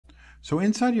So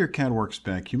inside your CADWorx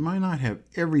spec, you might not have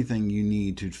everything you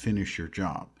need to finish your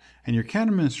job, and your CAD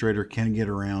administrator can't get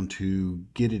around to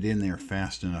get it in there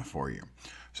fast enough for you.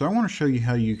 So I want to show you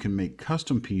how you can make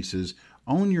custom pieces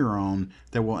on your own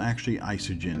that will actually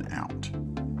isogen out.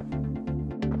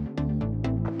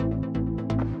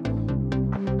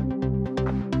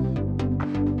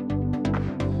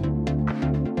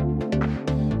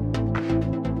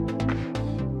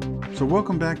 So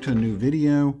welcome back to a new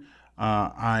video.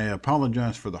 I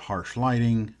apologize for the harsh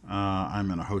lighting. I'm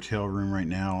in a hotel room right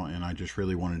now and I just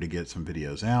really wanted to get some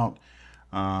videos out.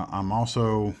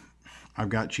 I've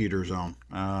got cheaters on.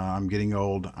 I'm getting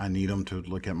old. I need them to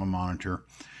look at my monitor.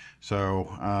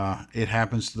 So it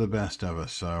happens to the best of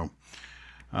us. So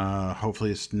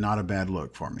hopefully it's not a bad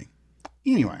look for me.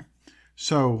 Anyway.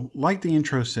 So, like the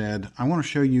intro said, I want to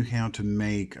show you how to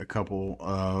make a couple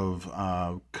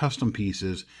of custom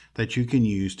pieces that you can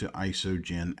use to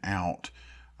isogen out.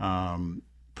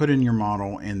 Put in your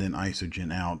model and then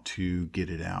isogen out to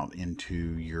get it out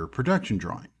into your production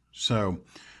drawing. So,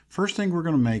 first thing we're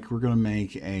going to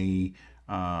make a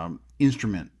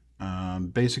instrument,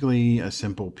 basically a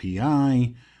simple PI,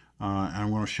 and I'm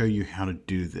going to show you how to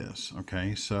do this.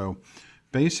 Okay, so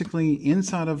basically,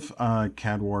 inside of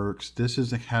CADWorx, this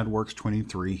is the CADWorx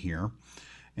 23 here,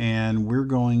 and we're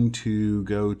going to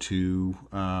go to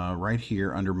right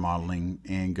here under modeling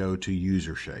and go to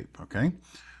user shape. Okay,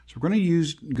 so we're going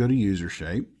to go to user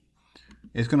shape.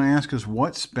 It's going to ask us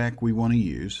what spec we want to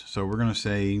use, so we're going to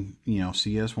say,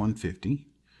 CS 150.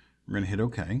 We're going to hit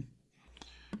OK,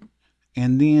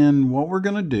 and then what we're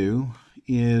going to do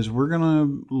is we're going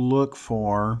to look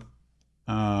for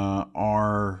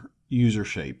our user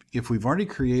shape. If we've already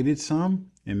created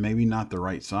some and maybe not the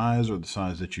right size or the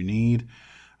size that you need,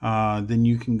 then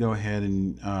you can go ahead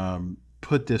and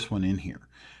put this one in here.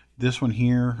 This one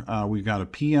here, we've got a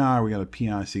PI, we got a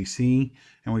PICC,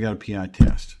 and we got a PI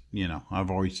test. I've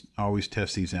always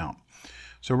test these out.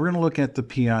 So we're going to look at the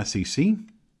PICC,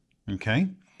 okay,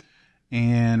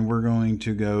 and we're going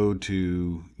to go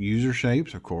to user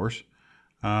shapes, of course.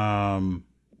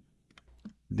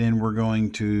 Then we're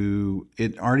going to,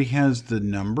 it already has the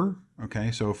number,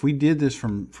 okay? So if we did this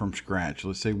from scratch,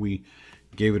 let's say we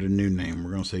gave it a new name,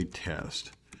 we're going to say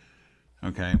test,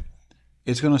 okay?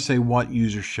 It's going to say what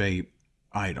user shape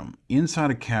item. Inside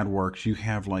of CADWorx, you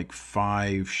have like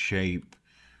 5 shape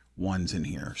ones in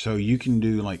here. So you can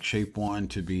do like shape 1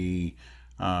 to be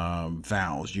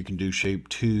valves. You can do shape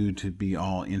 2 to be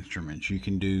all instruments. You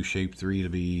can do shape 3 to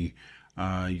be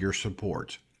your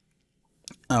supports.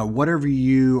 Whatever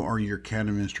you or your CAD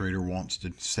administrator wants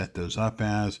to set those up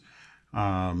as,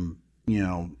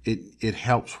 it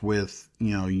helps with,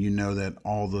 that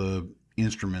all the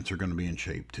instruments are going to be in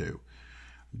shape 2.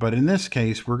 But in this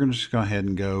case, we're going to just go ahead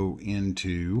and go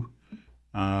into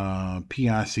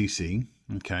PICC,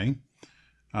 okay,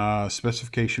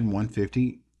 specification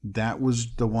 150. That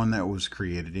was the one that was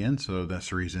created in, so that's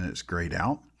the reason it's grayed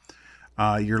out.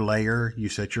 Your layer, you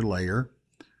set your layer.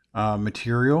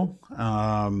 Material,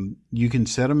 you can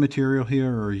set a material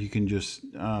here, or you can just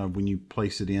when you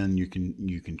place it in, you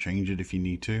can change it if you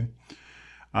need to.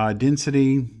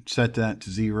 Density, set that to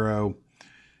 0.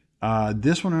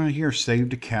 This one right here, save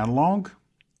to catalog.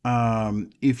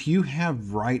 If you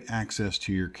have write access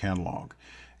to your catalog,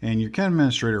 and your CAD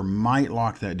administrator might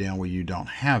lock that down where you don't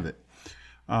have it,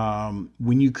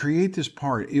 when you create this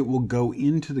part, it will go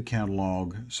into the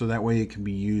catalog, so that way it can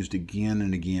be used again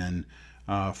and again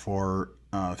for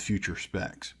future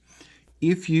specs.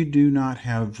 If you do not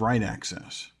have write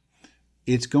access,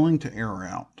 it's going to error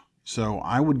out. So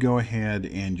I would go ahead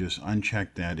and just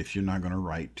uncheck that if you're not going to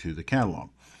write to the catalog.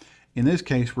 In this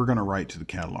case, we're going to write to the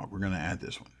catalog. We're going to add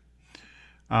this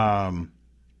one.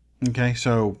 Okay,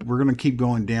 so we're going to keep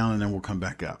going down and then we'll come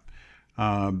back up.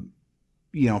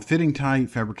 Fitting type,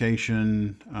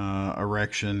 fabrication,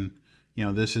 erection.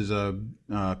 This is a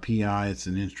PI, it's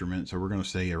an instrument, so we're going to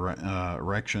say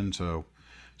erection. So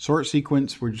sort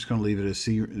sequence, we're just going to leave it as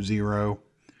 0.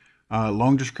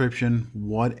 Long description,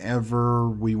 whatever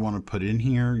we want to put in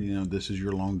here, this is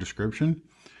your long description.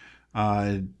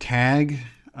 Tag,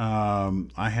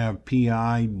 I have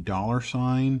PI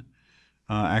 $.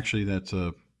 Actually, that's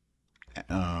a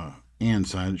and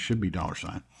sign, it should be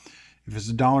 $. If it's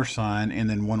a $, and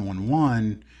then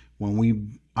 111, when we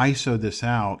ISO this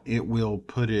out, it will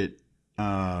put it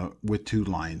with 2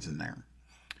 lines in there.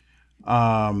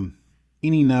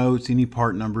 Any notes, any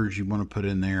part numbers you want to put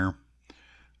in there.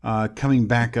 Coming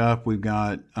back up, we've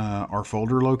got our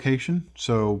folder location.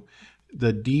 So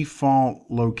the default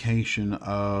location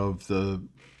of the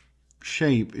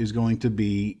shape is going to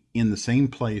be in the same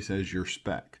place as your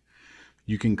spec.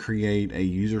 You can create a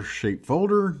user shaped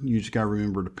folder. You just got to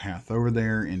remember to path over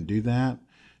there and do that.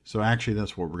 So actually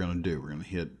that's what we're going to do. We're going to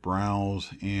hit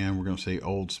browse and we're going to say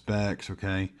old specs.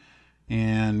 Okay.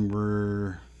 And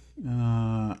we're,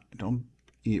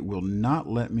 it will not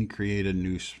let me create a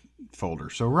new folder.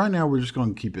 So right now we're just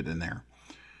going to keep it in there.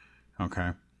 Okay.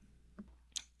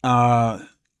 Our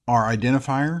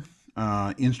identifier,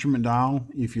 instrument dial,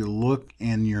 if you look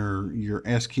and your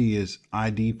S key is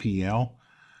IDPL,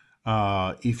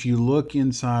 if you look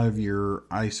inside of your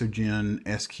Isogen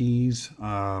S keys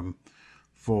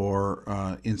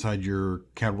for inside your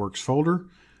CADWorx folder,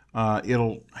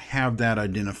 it'll have that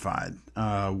identified,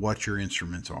 what your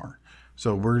instruments are.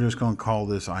 So we're just going to call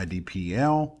this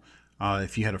IDPL.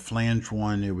 If you had a flange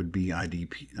one, it would be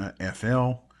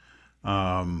IDFL.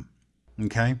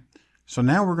 Okay, so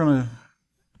now we're going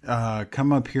to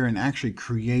come up here and actually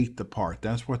create the part.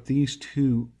 That's what these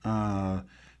two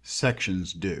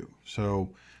sections do.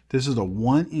 So this is a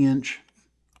 1-inch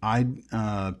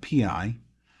PI,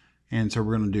 and so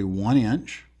we're going to do 1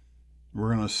 inch.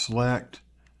 We're going to select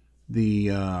the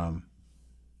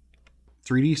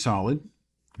 3D solid.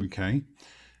 Okay,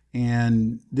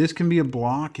 and this can be a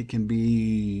block. It can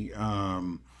be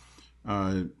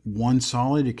one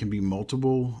solid. It can be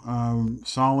multiple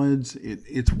solids.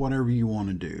 It's whatever you want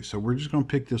to do. So we're just going to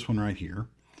pick this one right here.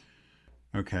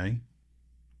 Okay.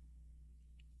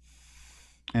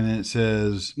 And then it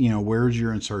says, you know, where's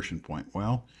your insertion point?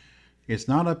 Well, it's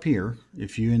not up here.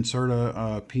 If you insert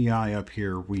a PI up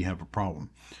here, we have a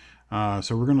problem.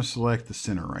 So we're going to select the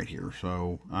center right here.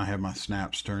 So I have my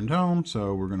snaps turned on.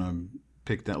 So we're going to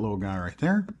pick that little guy right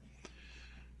there.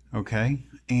 Okay.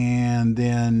 And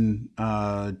then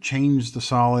change the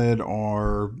solid,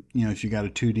 or, you know, if you got a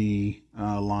 2D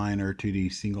line or a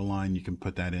 2D single line, you can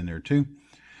put that in there too.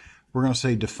 We're going to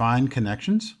say define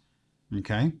connections.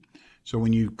 Okay. So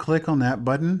when you click on that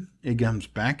button, it comes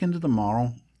back into the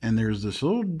model, and there's this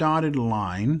little dotted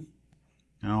line.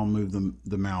 And I'll move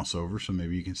the mouse over so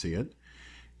maybe you can see it.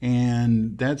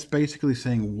 And that's basically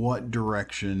saying what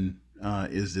direction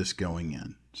is this going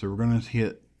in. So we're going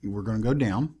to go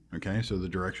down. Okay, so the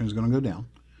direction is going to go down.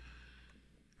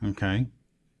 Okay.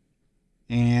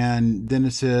 And then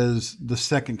it says the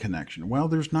second connection. Well,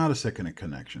 there's not a second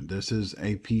connection. This is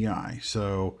a PI.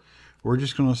 So we're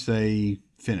just going to say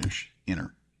finish,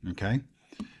 enter. Okay.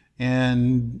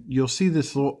 And you'll see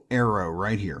this little arrow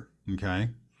right here. Okay.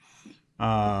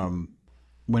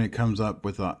 When it comes up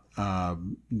with the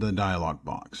dialog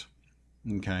box.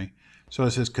 Okay. So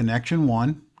it says connection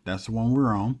 1. That's the one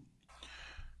we're on.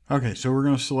 Okay, so we're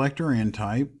going to select our end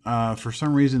type. For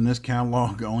some reason, this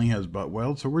catalog only has butt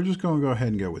weld, so we're just going to go ahead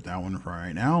and go with that one for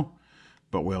right now.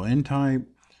 Butt weld end type.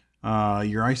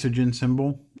 Your Isogen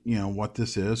symbol, you know, what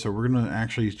this is. So we're going to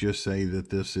actually just say that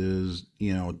this is,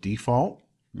 you know, default.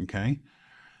 Okay.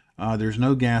 There's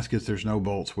no gaskets. There's no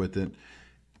bolts with it.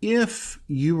 If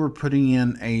you were putting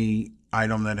in a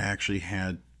item that actually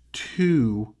had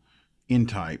 2 end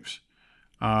types,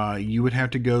 you would have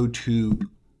to go to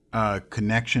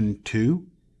connection 2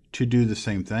 to do the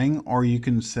same thing, or you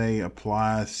can say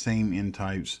apply same end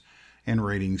types and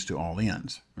ratings to all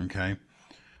ends. Okay.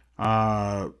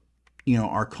 You know,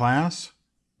 our class,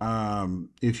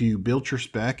 if you built your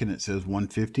spec and it says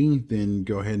 150, then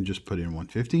go ahead and just put in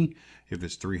 150. If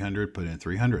it's 300, put in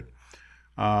 300.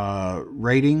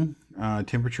 Rating,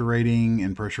 temperature rating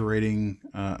and pressure rating,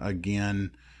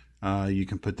 again, you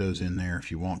can put those in there if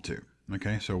you want to.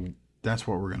 Okay, so that's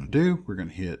what we're going to do. We're going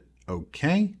to hit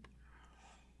OK.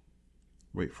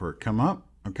 Wait for it to come up.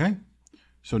 Okay,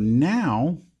 so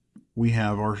now we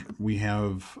have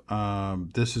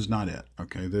this is not it.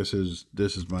 Okay, this is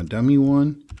my dummy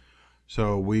one.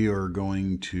 So we are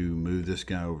going to move this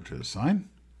guy over to the side.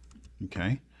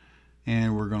 Okay,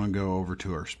 and we're going to go over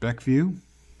to our spec view.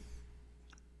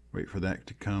 Wait for that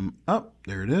to come up.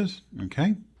 There it is.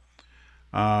 Okay.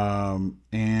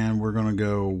 And we're going to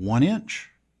go 1 inch.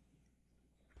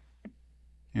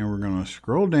 And we're going to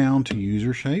scroll down to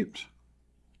user shapes.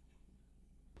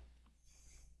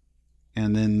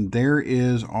 And then there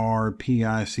is our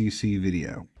PICC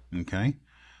video. Okay.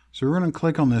 So we're going to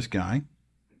click on this guy.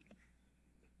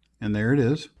 And there it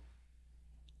is.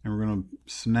 And we're going to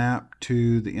snap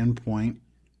to the endpoint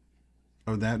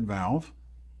of that valve.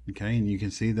 Okay, and you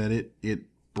can see that it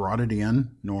brought it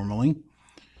in normally.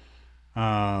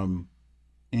 And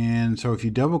so if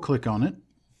you double click on it,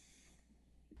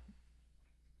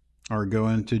 or go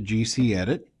into GC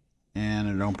Edit, and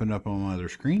it opened up on my other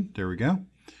screen, there we go.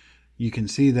 You can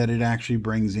see that it actually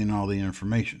brings in all the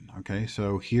information. Okay,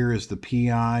 so here is the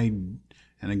PI,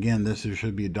 and again, this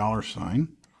should be a $sign.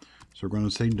 So we're going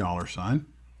to say $sign.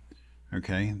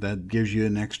 Okay, that gives you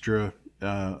an extra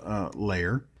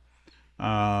layer.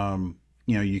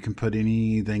 You know, you can put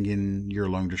anything in your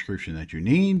loan description that you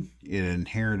need. It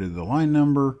inherited the line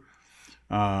number.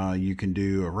 You can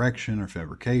do erection or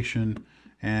fabrication.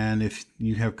 And if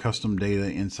you have custom data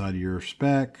inside of your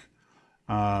spec,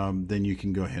 then you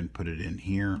can go ahead and put it in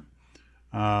here.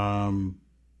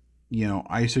 You know,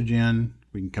 isogen,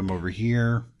 we can come over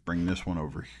here, bring this one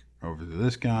over to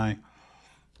this guy.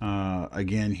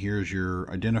 Again, here's your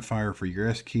identifier for your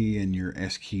S key and your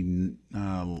S key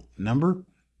number,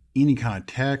 any kind of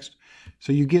text.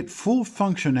 So you get full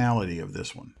functionality of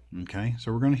this one. Okay,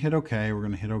 so we're going to hit OK. We're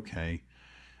going to hit OK.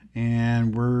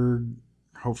 And we're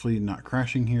hopefully not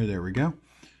crashing here. There we go.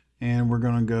 And we're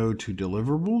going to go to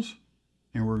deliverables.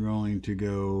 And we're going to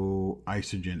go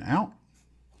isogen out.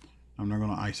 I'm not going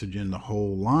to isogen the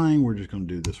whole line. We're just going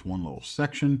to do this one little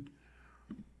section.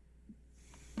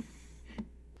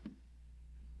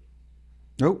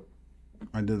 Nope,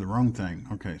 I did the wrong thing.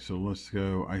 Okay, so let's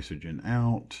go isogen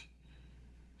out,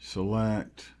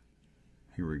 select,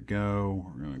 here we go.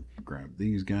 We're going to grab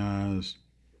these guys,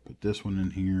 put this one in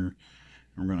here,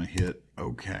 and we're going to hit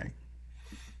OK.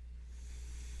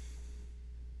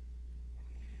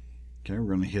 Okay, we're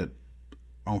going to hit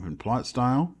open plot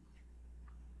style.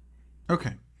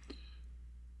 Okay.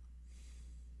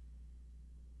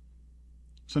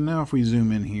 So now if we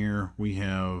zoom in here, we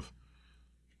have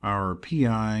our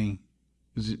PI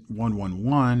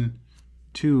 111,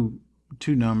 two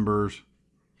numbers,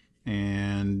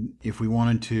 and if we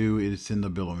wanted to, it's in the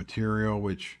bill of material,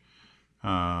 which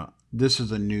this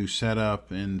is a new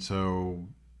setup, and so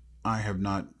I have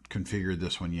not configured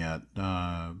this one yet.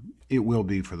 It will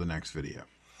be for the next video.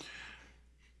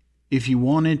 If you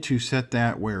wanted to set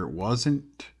that where it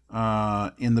wasn't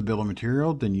in the bill of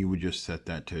material, then you would just set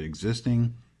that to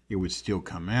existing. It would still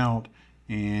come out,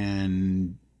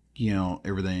 and you know,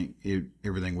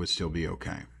 everything would still be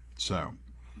okay. So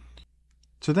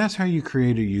that's how you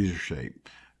create a user shape.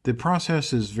 The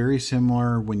process is very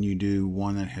similar when you do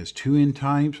one that has 2 end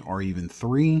types or even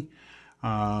 3.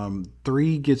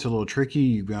 3 gets a little tricky.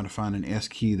 You've got to find an S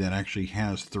key that actually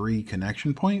has 3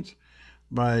 connection points,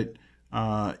 but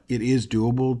it is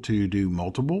doable to do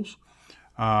multiples.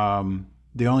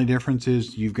 The only difference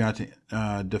is you've got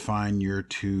to define your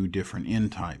 2 different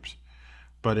end types,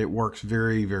 but it works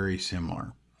very, very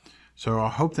similar. So I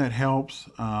hope that helps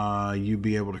you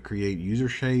be able to create user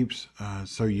shapes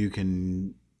so you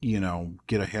can, you know,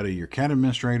 get ahead of your CAD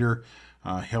administrator,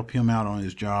 help him out on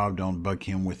his job. Don't bug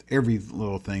him with every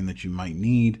little thing that you might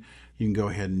need. You can go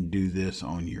ahead and do this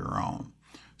on your own.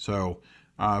 So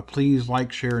please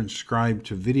like, share, and subscribe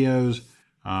to videos.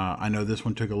 I know this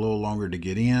one took a little longer to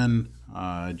get in.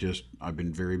 I've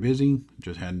been very busy,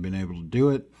 just hadn't been able to do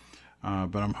it.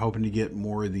 But I'm hoping to get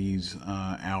more of these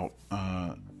out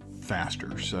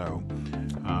faster. So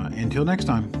until next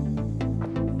time.